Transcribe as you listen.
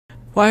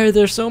Why are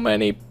there so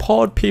many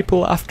pod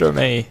people after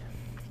me?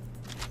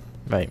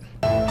 Right.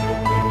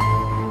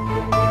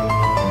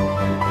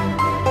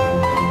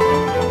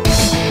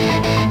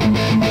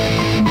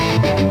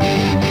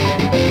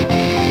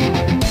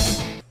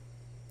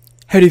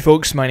 Howdy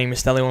folks, my name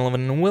is Stalli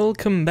and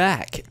welcome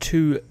back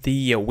to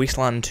the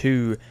Wasteland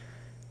 2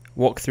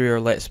 walkthrough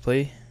or let's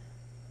play.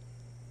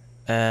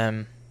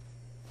 Alright,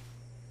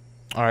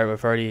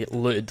 we've already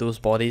looted those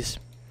bodies.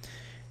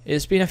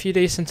 It's been a few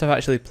days since I've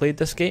actually played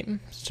this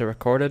game, since I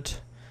recorded.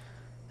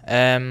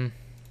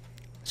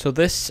 So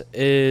this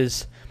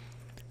is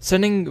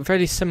sounding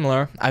very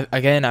similar. I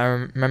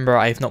remember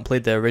I've not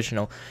played the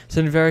original.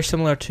 Sounding very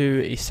similar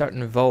to a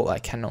certain vault I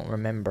cannot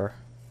remember.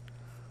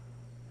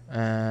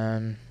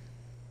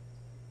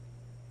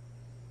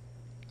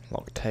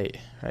 Locked tight,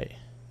 right.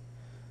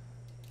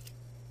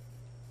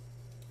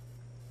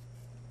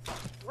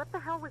 What the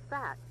hell was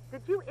that?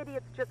 Did you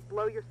idiots just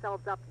blow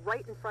yourselves up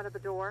right in front of the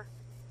door?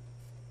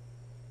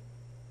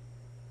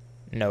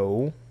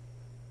 No.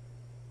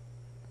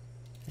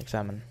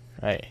 Examine.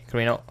 Right, can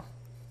we not?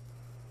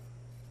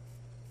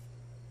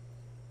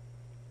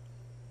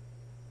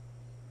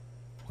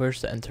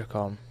 Where's the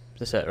intercom? Is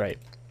this it? Right.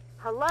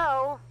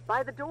 Hello?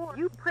 By the door.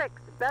 You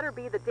pricks better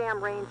be the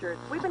damn rangers.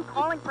 We've been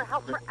calling for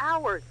help for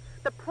hours.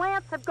 The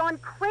plants have gone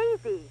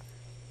crazy.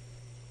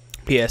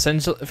 Yeah,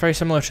 sounds very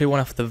similar to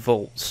one of the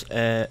vaults,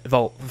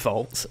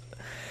 vaults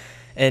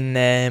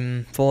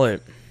in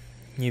Fallout,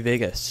 New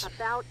Vegas.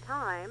 About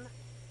time.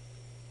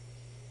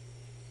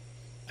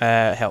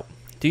 Help.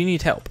 Do you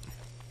need help?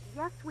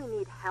 Yes, we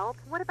need help.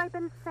 What have I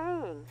been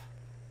saying?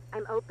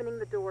 I'm opening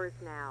the doors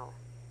now.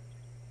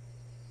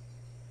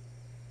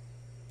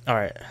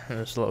 Alright,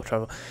 there's a little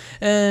trouble.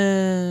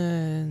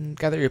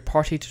 Gather your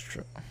party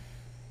to...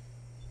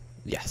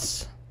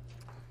 Yes.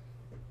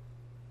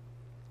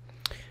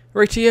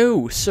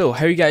 Rightio, so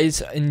how are you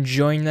guys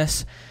enjoying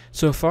this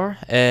so far?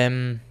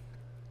 I'm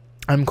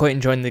quite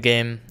enjoying the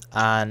game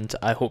and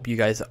I hope you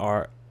guys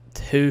are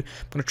too.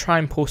 I'm going to try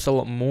and post a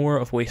lot more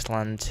of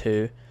Wasteland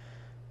 2.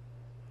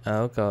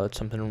 Oh god,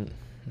 something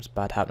was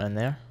bad happening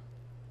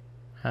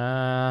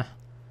there.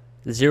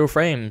 0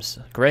 frames,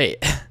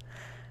 great.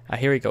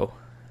 Here we go.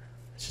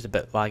 It's just a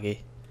bit laggy.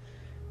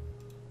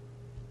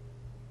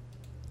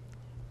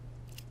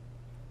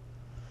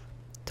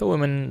 To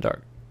women,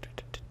 dark.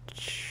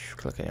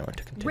 Click anywhere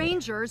to continue.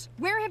 Rangers,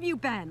 where have you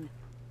been?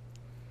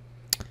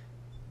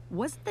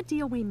 Was the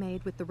deal we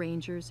made with the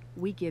Rangers,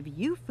 we give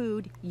you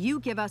food, you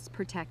give us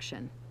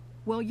protection?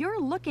 Well,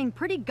 you're looking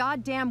pretty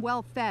goddamn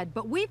well fed,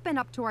 but we've been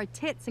up to our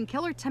tits in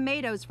killer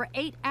tomatoes for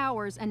 8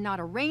 hours and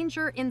not a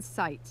Ranger in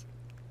sight.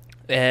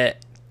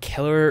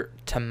 Killer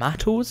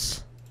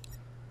tomatoes?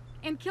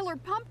 And killer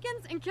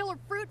pumpkins and killer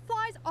fruit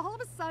flies. All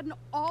of a sudden,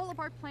 all of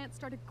our plants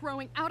started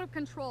growing out of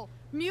control,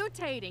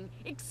 mutating,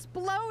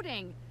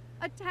 exploding,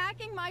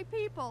 attacking my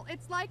people.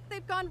 It's like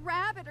they've gone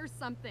rabid or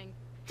something.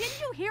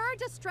 Didn't you hear our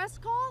distress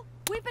call?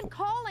 We've been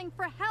calling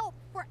for help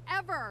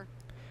forever.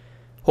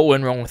 What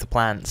went wrong with the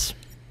plants?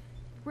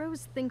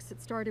 Rose thinks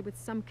it started with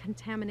some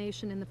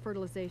contamination in the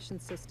fertilization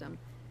system.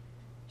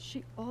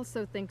 She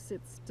also thinks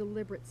it's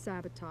deliberate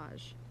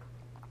sabotage.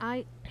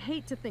 I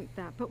hate to think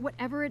that, but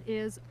whatever it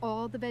is,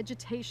 all the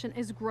vegetation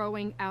is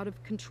growing out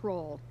of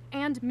control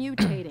and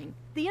mutating.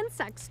 The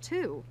insects,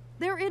 too.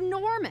 They're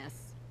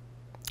enormous.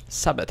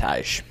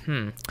 Sabotage.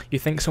 You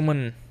think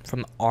someone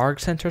from the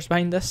ARG Center is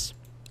behind this?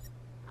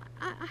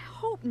 I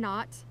hope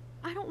not.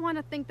 I don't want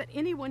to think that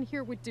anyone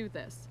here would do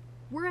this.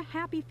 We're a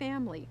happy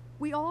family.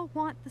 We all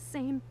want the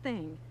same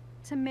thing,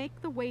 to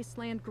make the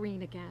wasteland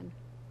green again.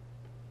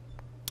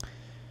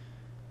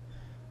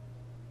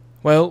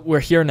 Well,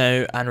 we're here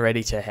now and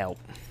ready to help.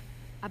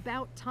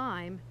 About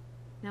time.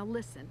 Now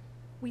listen,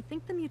 we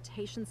think the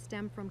mutations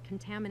stem from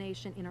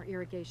contamination in our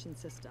irrigation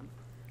system.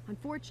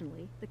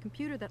 Unfortunately, the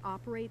computer that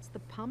operates the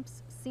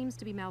pumps seems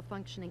to be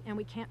malfunctioning and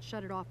we can't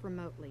shut it off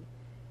remotely.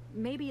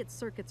 Maybe its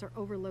circuits are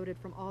overloaded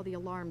from all the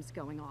alarms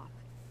going off.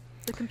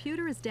 The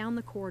computer is down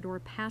the corridor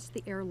past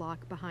the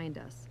airlock behind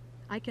us.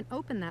 I can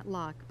open that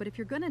lock, but if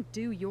you're gonna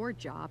do your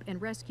job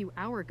and rescue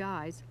our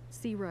guys,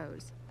 see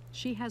Rose.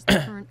 She has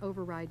the current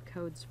override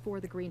codes for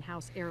the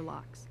greenhouse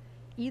airlocks.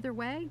 Either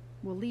way,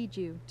 we'll lead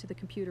you to the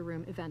computer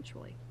room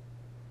eventually.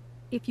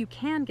 If you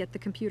can get the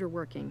computer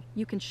working,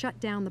 you can shut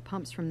down the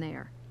pumps from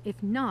there.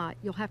 If not,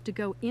 you'll have to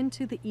go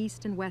into the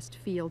east and west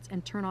fields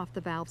and turn off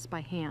the valves by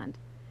hand.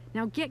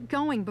 Now get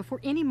going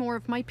before any more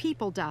of my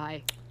people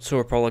die. So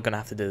we're probably going to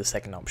have to do the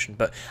second option.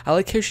 But I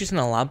like how she's in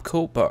a lab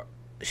coat, but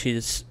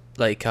she's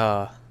like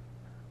kind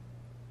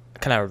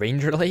of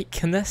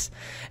ranger-like in this.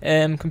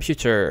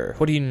 Computer.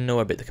 What do you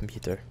know about the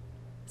computer?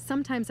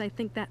 Sometimes I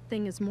think that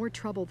thing is more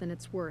trouble than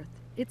it's worth.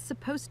 It's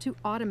supposed to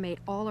automate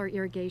all our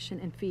irrigation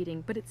and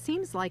feeding, but it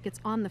seems like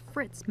it's on the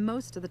fritz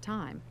most of the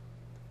time.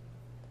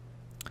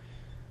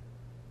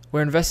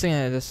 We're investigating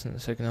a distant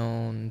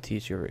signal and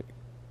teach you.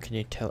 Can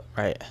you tell?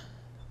 Right.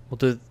 We'll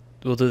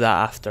do that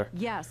after.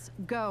 Yes,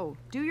 go.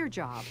 Do your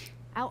job.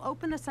 I'll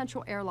open the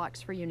central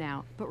airlocks for you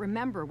now, but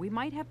remember, we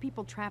might have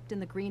people trapped in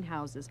the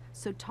greenhouses,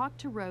 so talk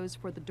to Rose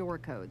for the door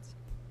codes.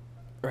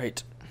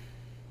 Right.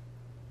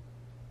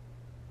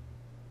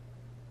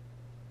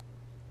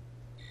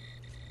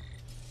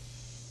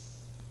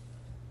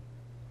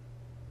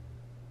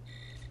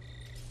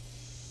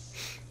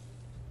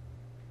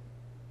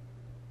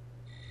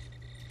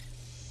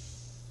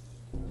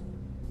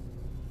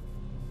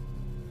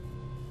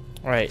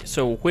 Right,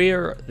 so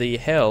where the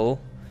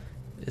hell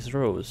is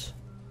Rose?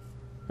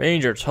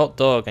 Rangers, hot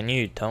dog, and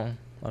you, Tom.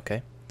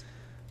 Okay.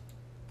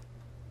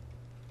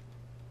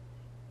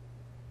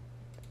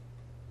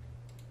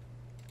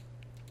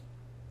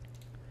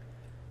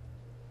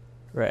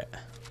 Right.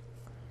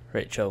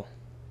 Rachel.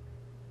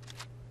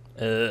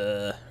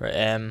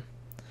 Right,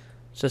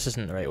 so this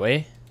isn't the right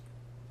way.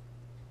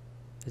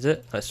 Is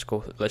it? Let's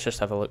go, let's just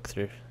have a look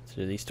through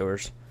these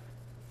doors.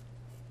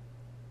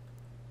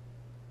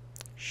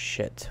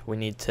 Shit, we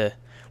need to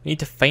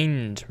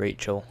find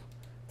Rachel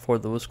for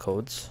those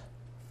codes.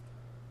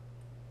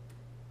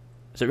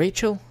 Is it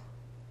Rachel?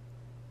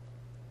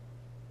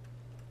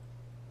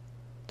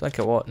 Don't think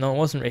it was. No, it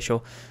wasn't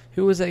Rachel.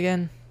 Who was it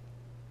again?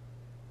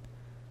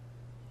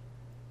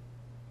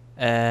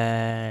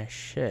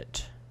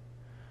 Shit.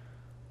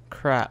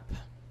 Crap.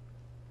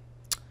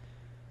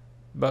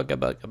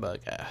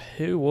 Bugger.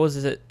 Who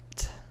was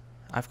it?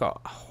 I've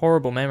got a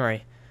horrible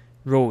memory.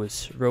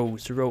 Rose.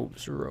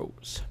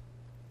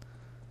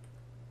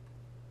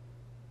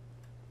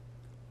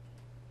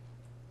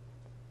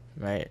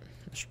 Right,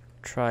 let's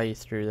try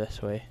through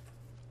this way.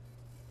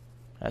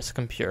 That's the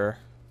computer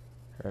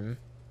room.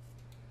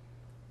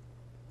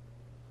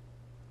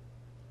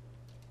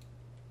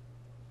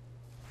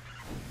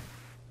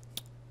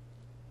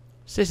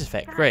 Stasis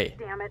effect, God great.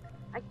 damn it.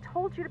 I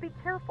told you to be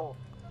careful.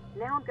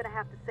 Now I'm gonna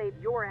have to save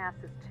your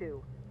asses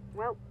too.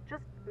 Well,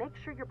 just make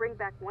sure you bring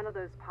back one of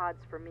those pods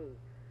for me.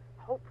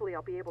 Hopefully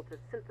I'll be able to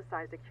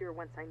synthesize a cure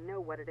once I know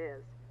what it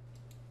is.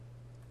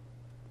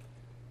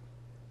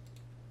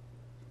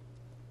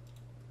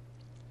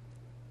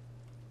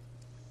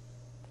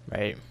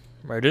 Right,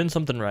 we're doing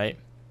something right.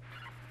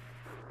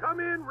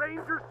 Come in,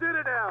 Ranger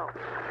Citadel.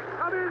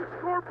 Come in,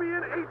 Scorpion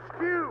HQ.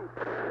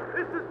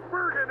 This is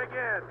Bergen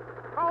again,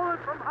 calling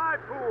from High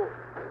Pool.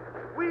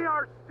 We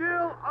are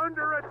still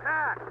under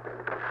attack.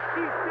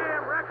 These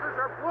damn wreckers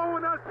are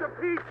blowing us to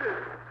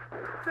pieces.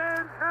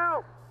 Send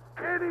help,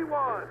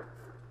 anyone.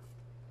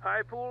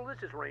 High Pool,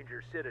 this is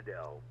Ranger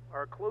Citadel.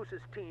 Our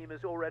closest team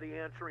is already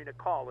answering a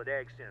call at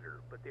Ag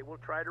Center, but they will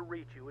try to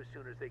reach you as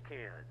soon as they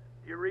can.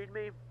 You read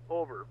me?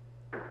 Over.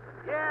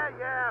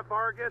 Yeah,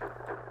 Vargas.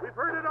 We've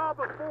heard it all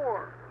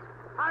before.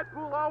 High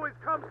Pool always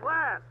comes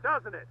last,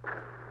 doesn't it?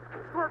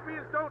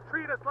 Scorpions don't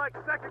treat us like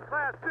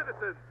second-class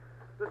citizens.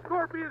 The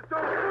Scorpions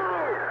don't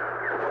move!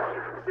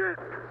 Shit!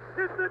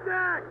 Hit the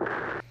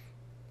deck!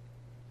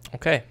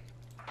 Okay.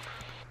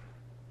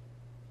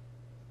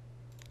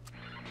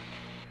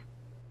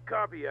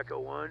 Copy, Echo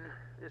 1.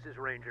 This is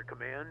Ranger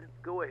Command.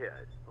 Go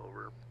ahead.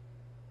 Over.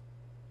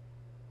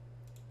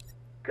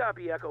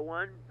 Copy, Echo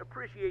 1.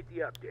 Appreciate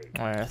the update.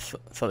 I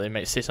thought they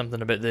might say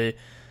something about the...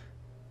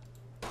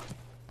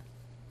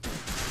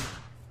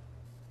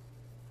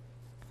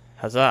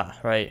 Huzzah,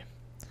 right.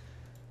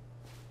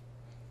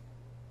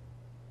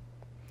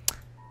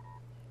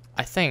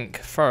 I think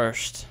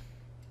first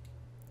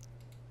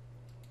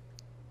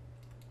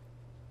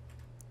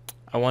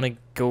I want to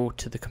go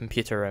to the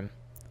computer room.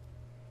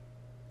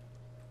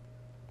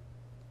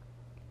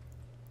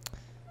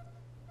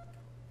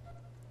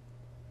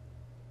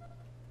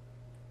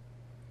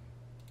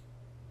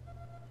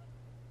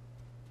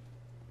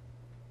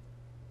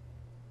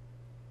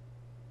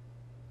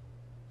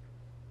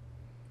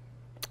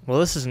 Well,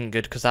 this isn't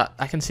good because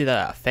I can see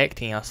that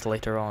affecting us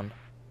later on.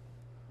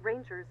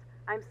 Rangers,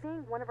 I'm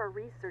seeing one of our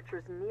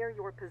researchers near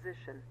your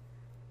position.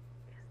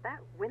 Is that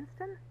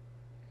Winston?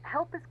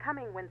 Help is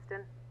coming,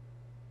 Winston.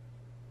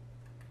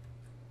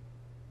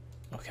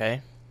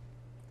 Okay.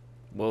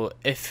 Well,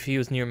 if he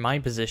was near my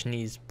position,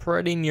 he's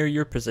pretty near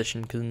your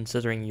position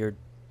considering you're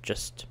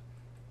just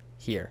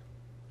here.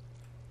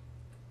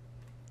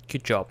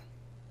 Good job.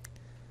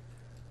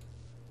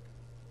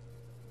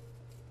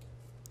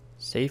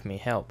 Save me,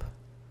 help.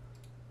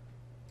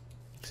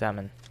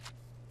 Examine.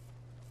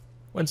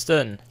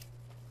 Winston!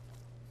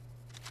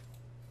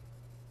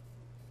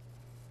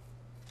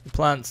 The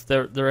plants,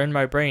 they're in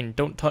my brain.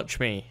 Don't touch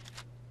me.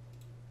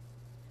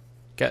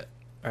 Get...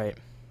 Right.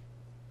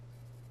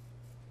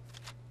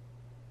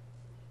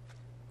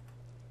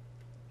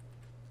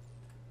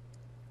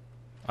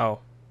 Oh.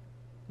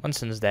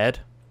 Winston's dead.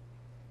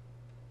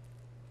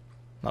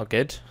 Not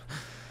good.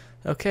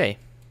 Okay.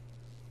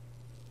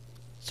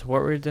 So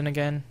what were we doing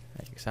again?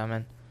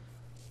 Examine.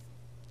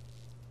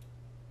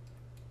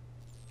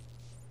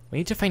 We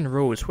need to find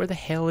Rose. Where the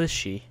hell is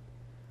she?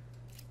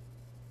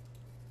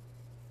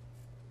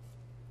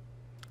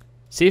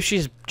 See if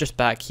she's just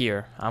back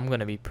here. I'm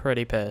gonna be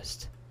pretty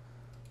pissed.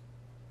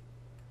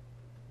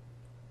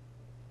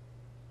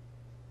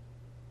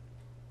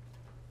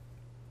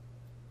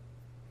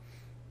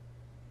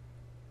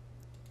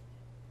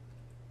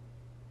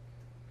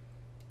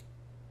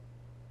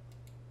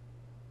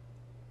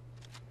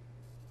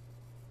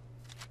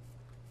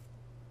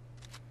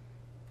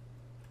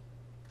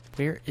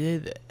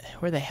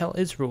 Where the hell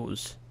is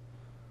Rose?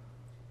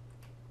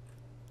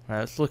 Right,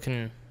 let's look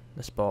in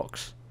this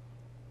box.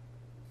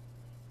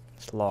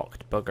 It's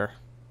locked, bugger.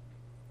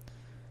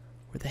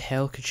 Where the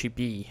hell could she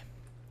be?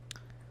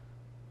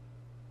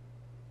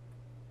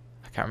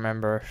 I can't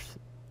remember if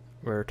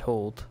we were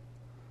told.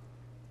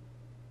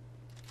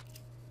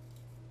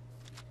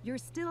 You're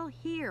still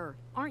here.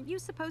 Aren't you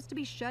supposed to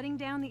be shutting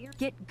down the air?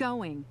 Get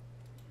going.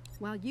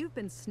 While you've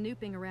been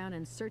snooping around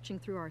and searching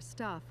through our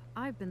stuff,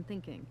 I've been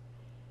thinking.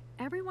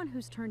 Everyone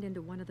who's turned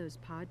into one of those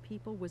pod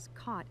people was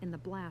caught in the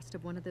blast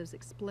of one of those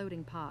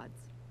exploding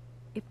pods.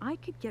 If I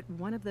could get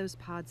one of those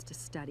pods to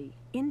study,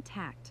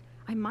 intact,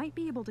 I might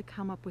be able to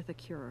come up with a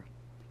cure.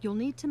 You'll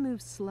need to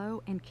move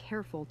slow and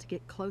careful to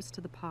get close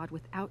to the pod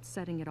without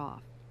setting it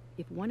off.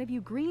 If one of you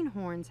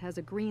greenhorns has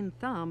a green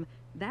thumb,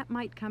 that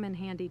might come in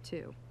handy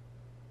too.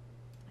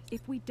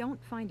 If we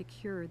don't find a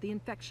cure, the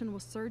infection will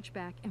surge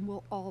back and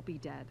we'll all be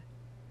dead.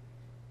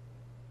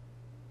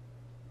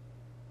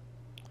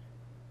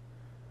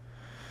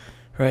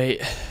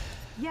 Right.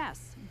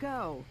 Yes,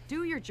 go.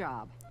 Do your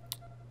job.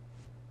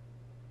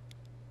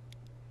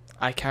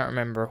 I can't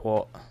remember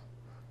what...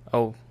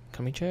 Oh,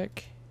 can we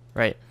check?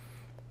 Right.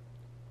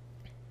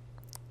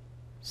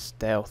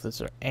 Stealth. Is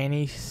there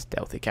any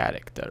stealthy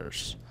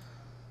characters?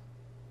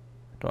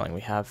 I don't think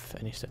we have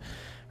any stealth.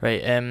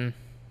 Right,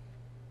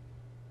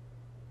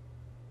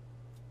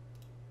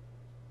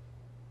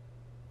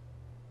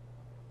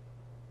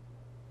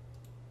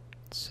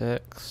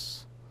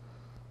 6.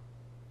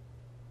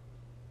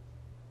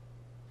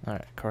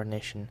 Alright,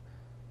 coordination.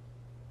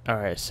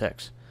 Alright,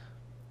 6.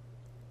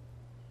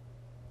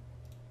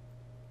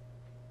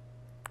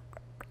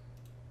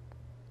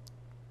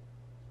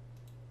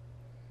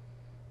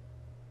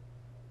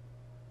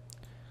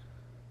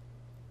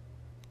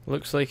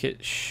 Looks like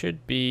it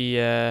should be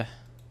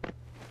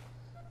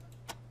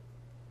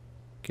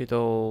good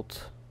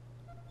old...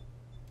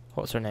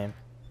 What's her name?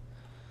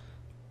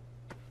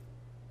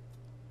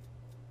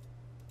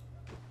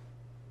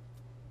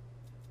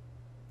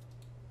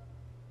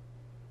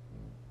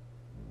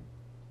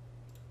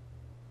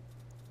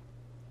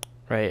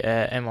 Right,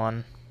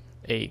 M1,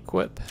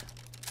 equip.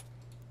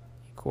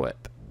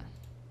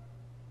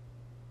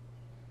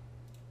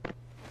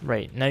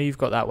 Right, now you've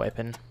got that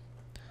weapon.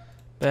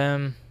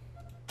 Bam.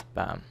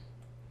 Bam.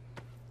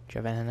 Do you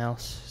have anything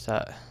else? Is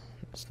that...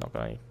 It's not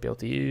going to be able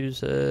to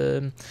use.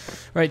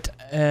 Right,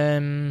 is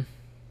there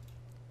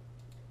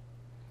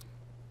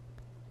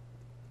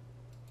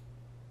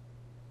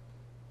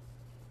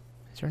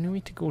any way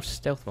to go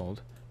stealth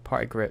mode?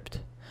 Party gripped.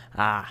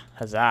 Ah,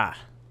 huzzah.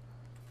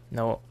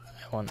 No,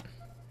 I want...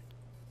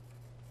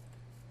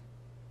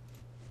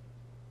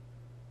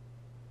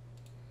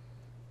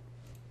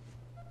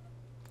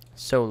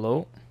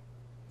 Solo.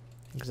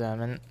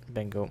 Examine.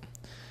 Bingo.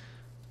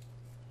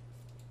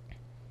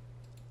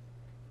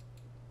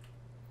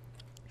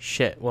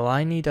 Shit, well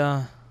I need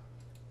a...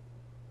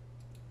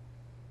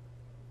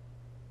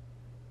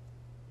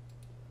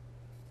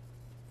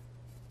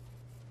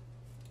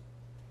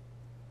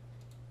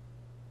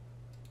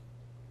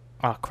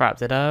 Oh crap,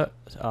 did I...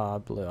 Oh, I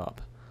blew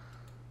up.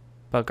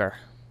 Bugger.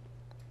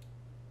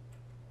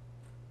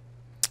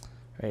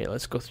 Right,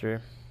 let's go through.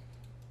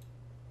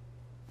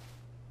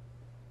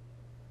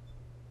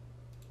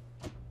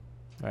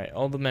 Right,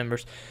 all the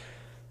members.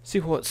 See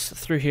what's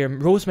through here.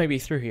 Rose might be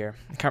through here.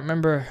 I can't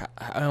remember.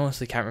 I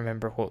honestly can't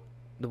remember what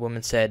the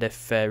woman said,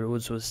 if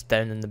Rose was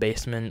down in the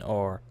basement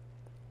or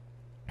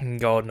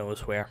God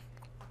knows where.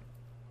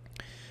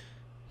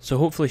 So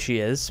hopefully she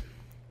is.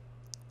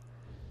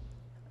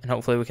 And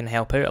hopefully we can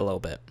help out a little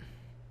bit.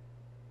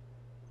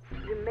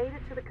 You made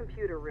it to the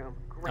computer room.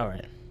 Great.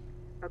 Alright.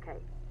 Okay,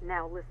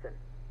 now listen.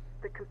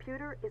 The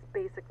computer is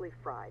basically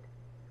fried.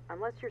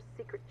 Unless you're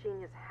secret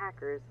genius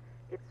hackers,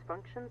 its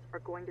functions are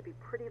going to be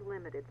pretty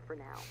limited for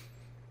now.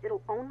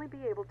 It'll only be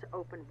able to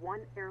open one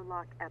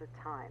airlock at a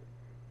time.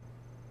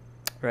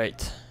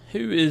 Right.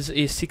 Who is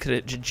a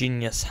secret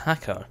genius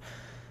hacker?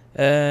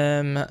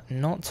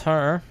 Not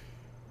her.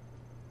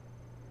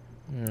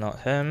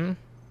 Not him.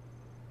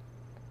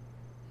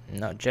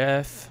 Not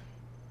Jeff.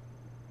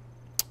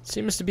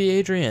 Seems to be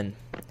Adrian,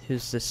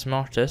 who's the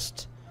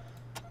smartest.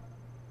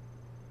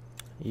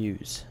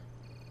 Use.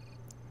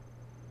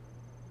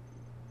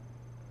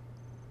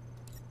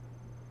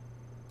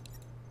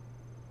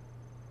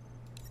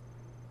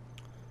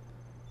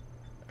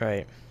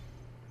 Right.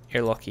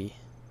 Airlocky.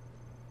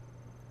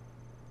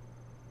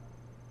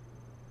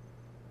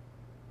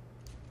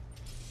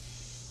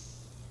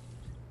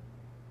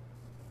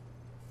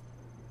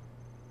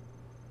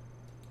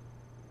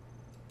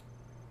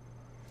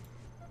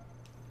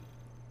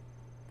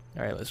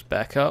 Alright, let's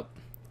back up.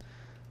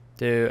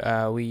 Do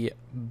a wee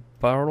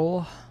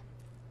barrel.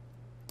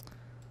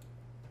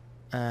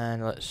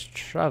 And let's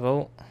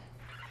travel.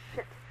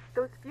 Shit,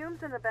 those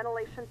fumes in the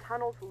ventilation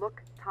tunnels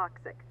look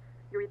toxic.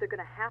 You're either going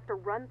to have to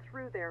run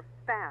through there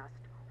fast,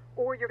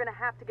 or you're going to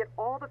have to get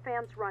all the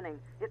fans running.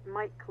 It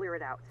might clear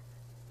it out.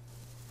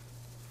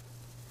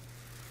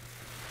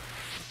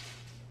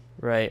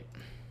 Right.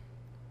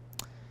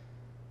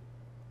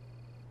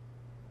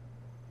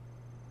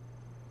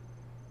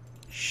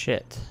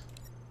 Shit.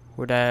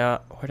 Where'd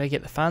I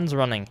get the fans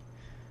running?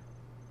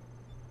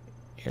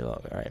 Here,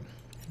 look, alright.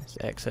 Let's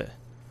exit.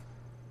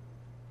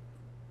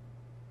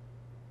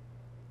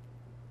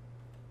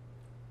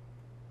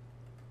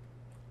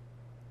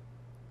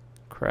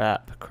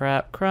 Crap,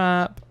 crap,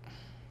 crap.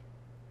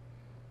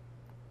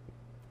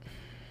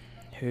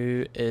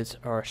 Who is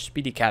our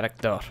speedy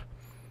character?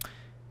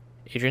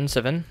 Adrian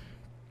 7.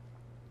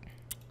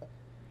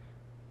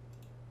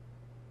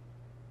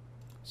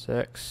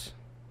 6.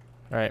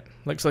 Right,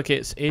 looks like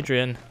it's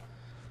Adrian.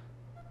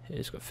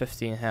 He's got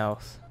 15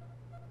 health.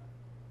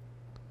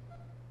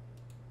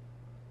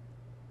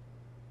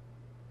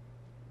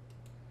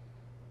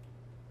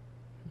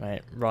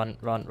 Right, run,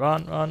 run,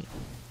 run, run.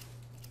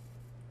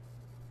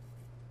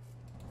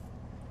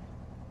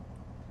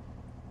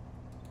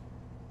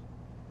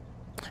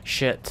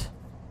 Shit.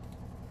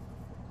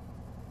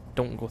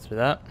 Don't go through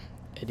that,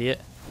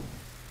 idiot.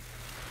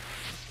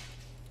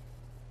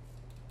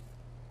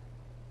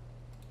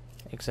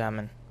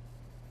 Examine.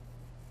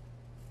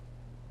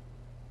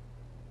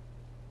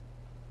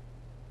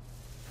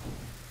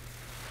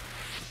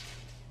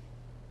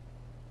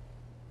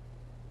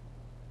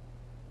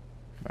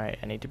 Right,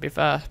 I need to be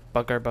fast.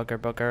 Bugger, bugger,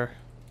 bugger.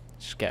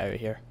 Just get out of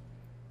here.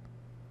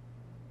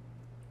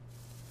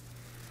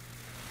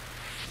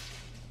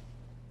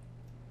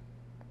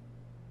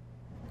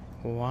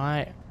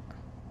 Why?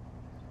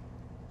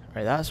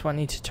 Right, that's what I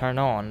need to turn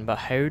on, but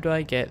how do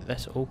I get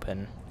this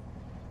open?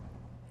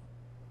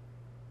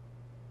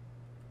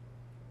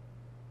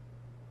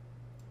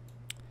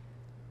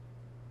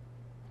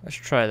 Let's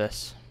try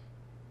this.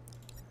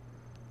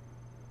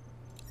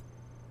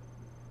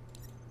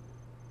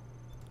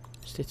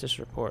 Status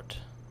report.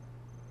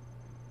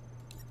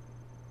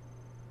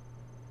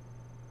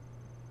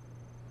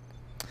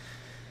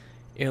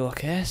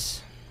 Alot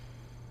S.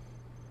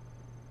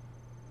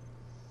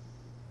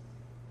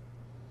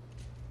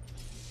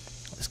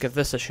 Let's give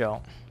this a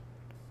shot.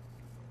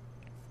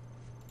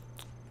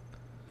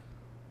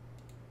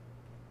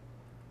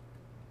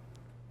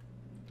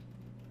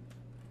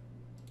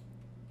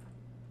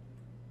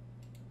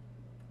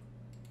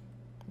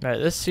 Right,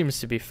 this seems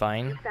to be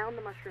fine. We found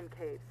the mushroom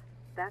caves.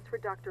 That's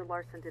where Dr.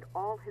 Larson did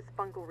all his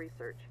fungal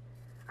research.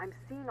 I'm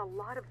seeing a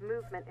lot of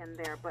movement in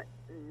there, but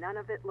none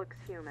of it looks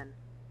human.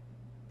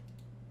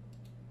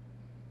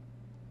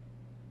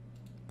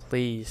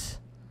 Please.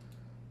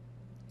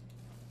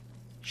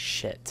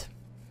 Shit.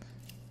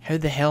 How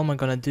the hell am I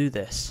gonna do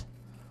this?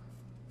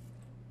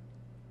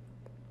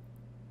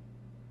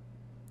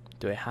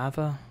 Do I have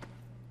a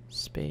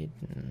spade?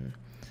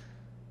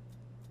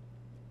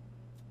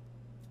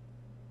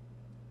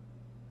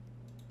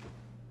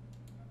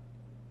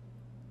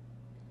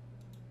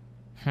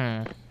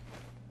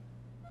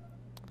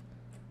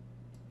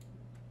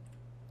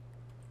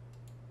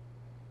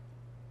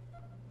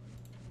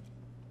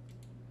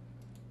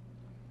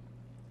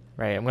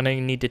 Right, I'm gonna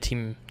need to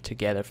team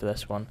together for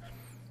this one.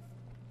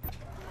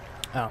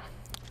 Oh,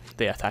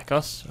 they attack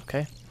us,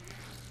 okay.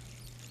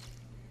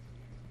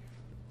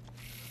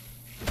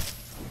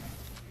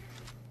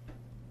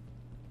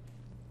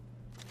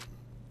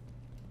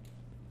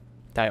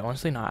 Did I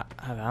honestly not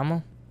have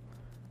ammo?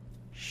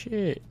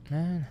 Shit,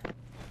 man.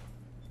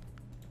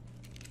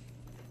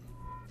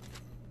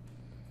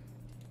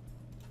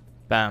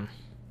 Bam.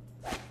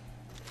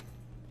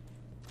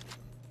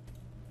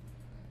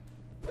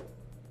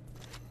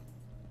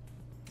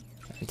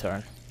 And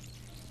turn.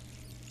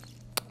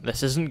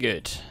 This isn't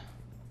good.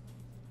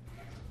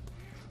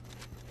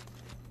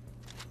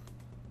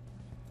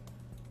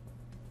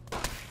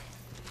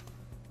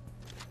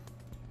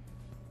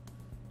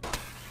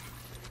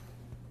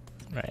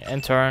 Right,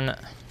 in turn.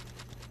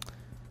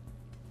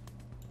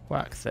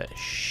 Whack the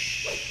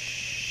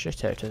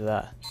shit out of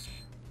that.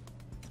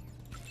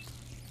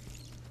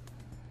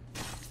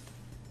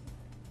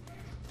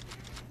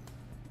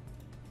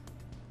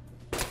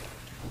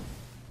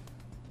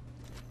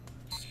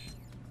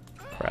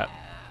 Crap.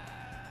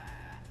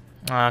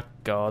 Ah,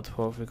 God,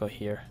 what have we got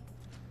here?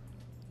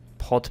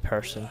 Pod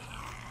person.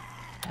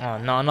 Oh,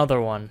 not another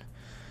one.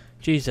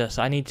 Jesus,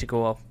 I need to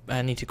go up.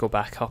 I need to go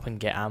back up and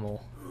get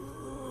ammo.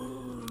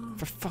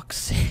 For fuck's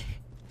sake.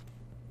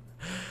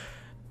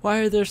 Why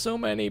are there so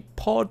many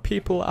pod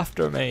people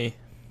after me?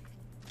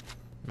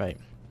 Right.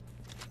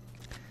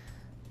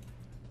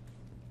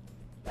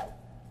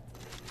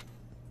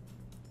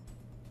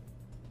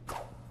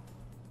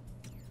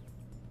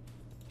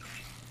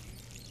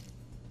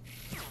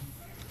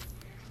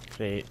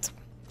 Great.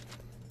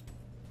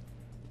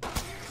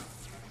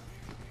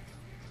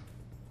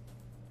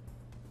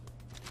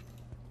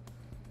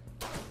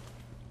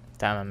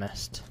 Damn, I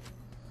missed.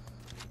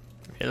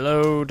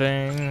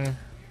 Reloading.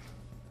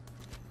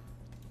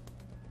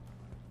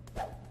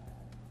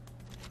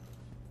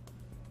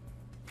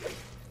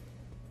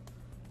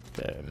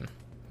 Boom.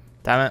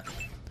 Damn it.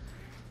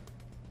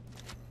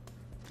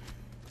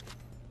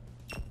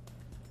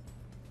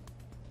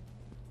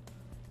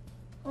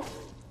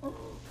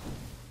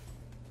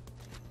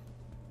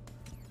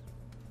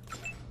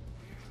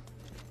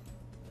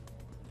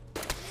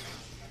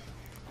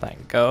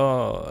 Thank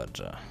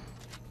God.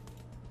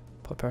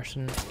 Poor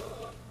person.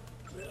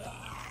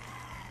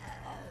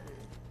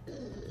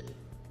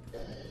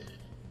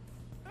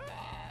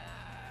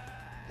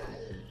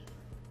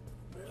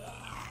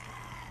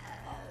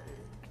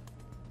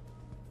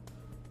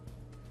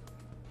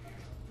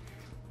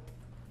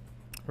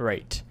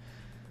 Right.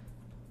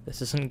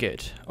 This isn't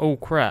good. Oh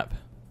crap.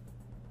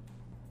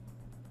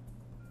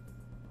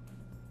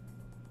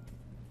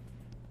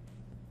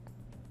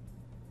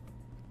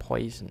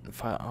 Poison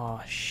fire.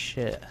 Oh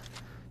shit.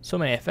 So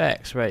many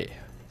effects, right.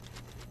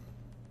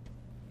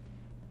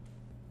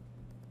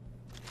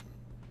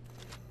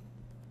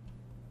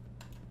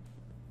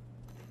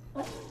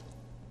 I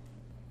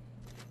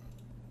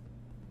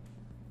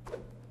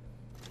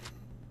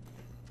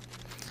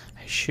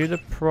should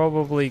have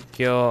probably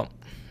got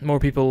more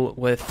people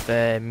with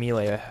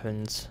melee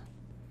weapons.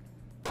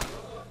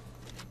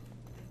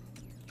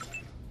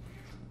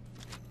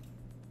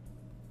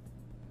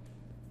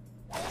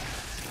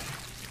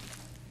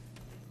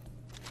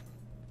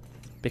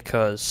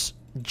 Because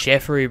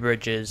Jeffrey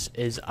Bridges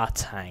is a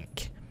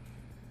tank.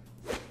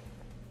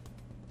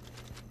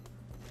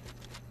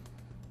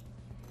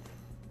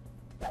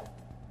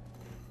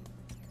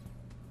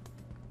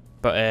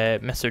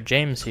 But Mr.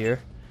 James here,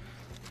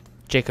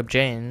 Jacob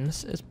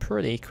James, is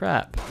pretty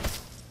crap.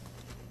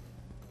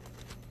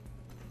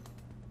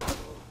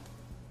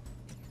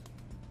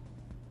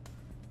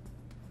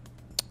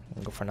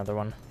 I'll go for another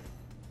one.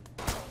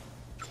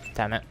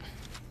 Damn it.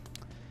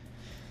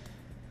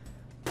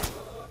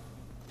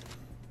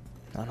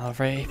 Not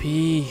enough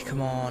AP,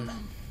 come on.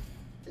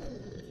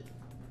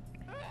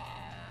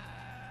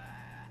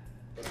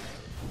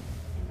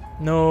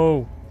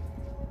 No.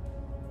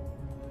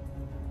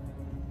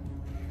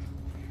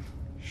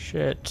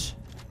 Shit.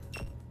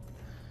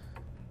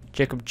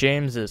 Jacob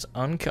James is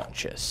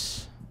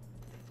unconscious.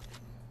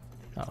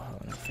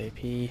 Not enough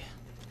AP.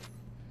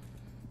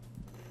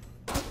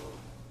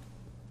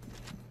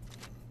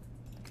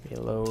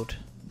 Reload.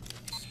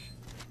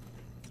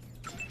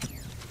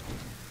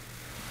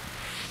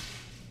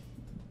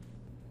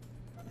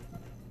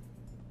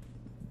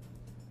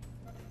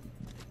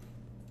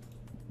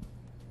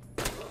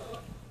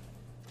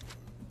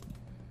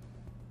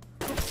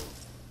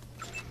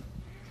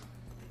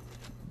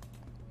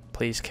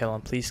 Please kill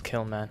him. Please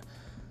kill, man.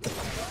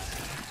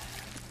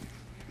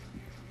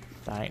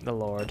 Thank the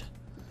Lord.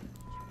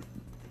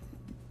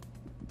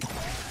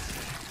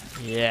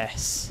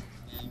 Yes.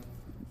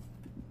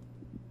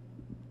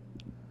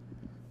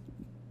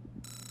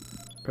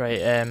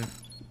 Right,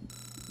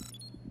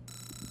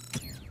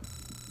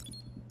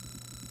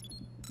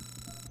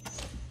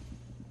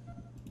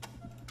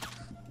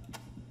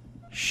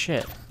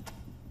 shit.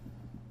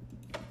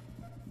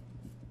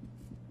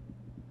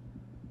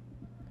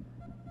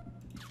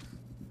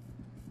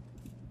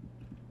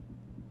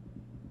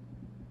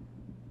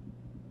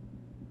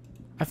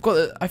 I've got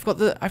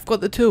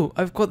the tool.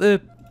 I've got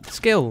the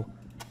skill.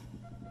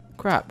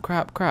 Crap.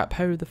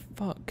 How the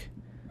fuck?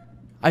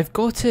 I've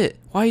got it.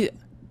 Why?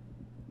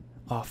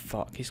 Oh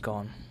fuck, he's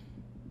gone.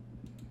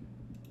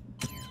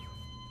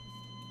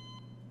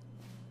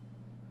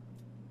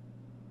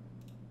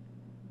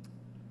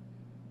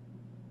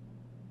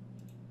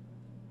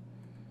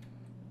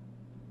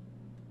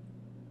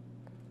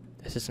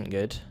 This isn't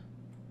good.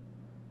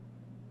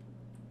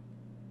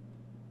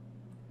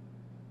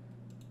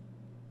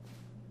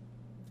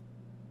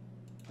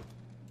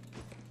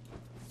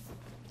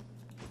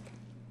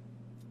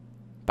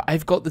 But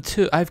I've got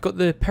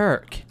the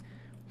perk.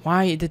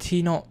 Why did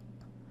he not?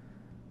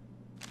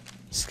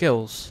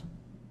 Skills.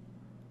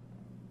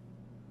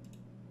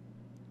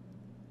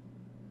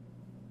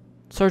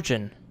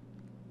 Surgeon.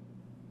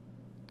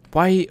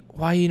 Why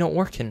are you not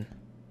working?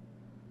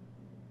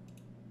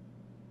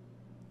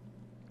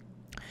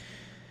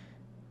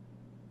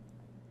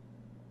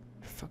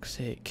 For fuck's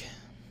sake.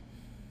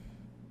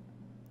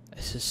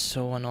 This is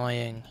so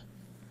annoying.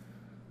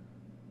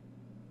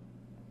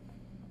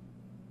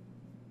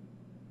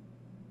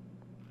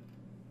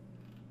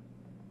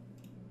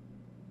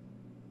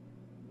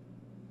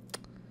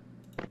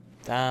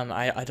 Damn,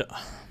 I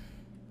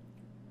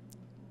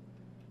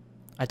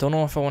don't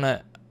know if I want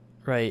to.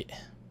 Right.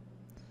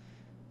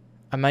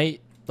 I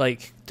might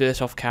like do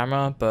this off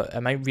camera, but I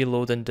might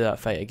reload and do that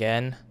fight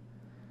again.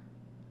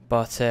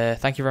 But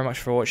thank you very much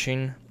for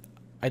watching.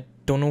 I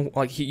don't know,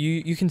 like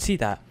you can see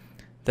that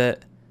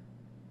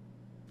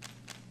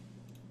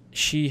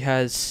she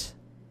has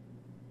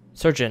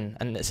surgeon,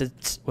 and it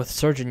says with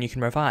surgeon you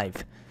can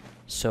revive.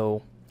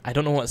 So I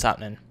don't know what's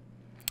happening.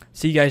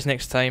 See you guys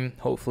next time.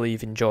 Hopefully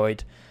you've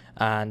enjoyed.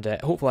 And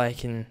hopefully I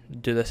can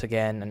do this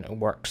again and it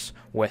works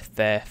with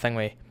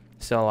Thingy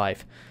still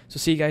alive. So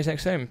see you guys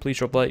next time. Please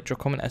drop a like, drop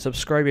a comment and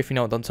subscribe if you've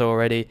not done so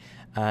already.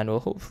 And we'll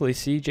hopefully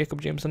see Jacob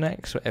James in the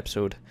next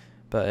episode.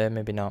 But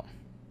maybe not.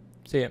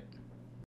 See ya.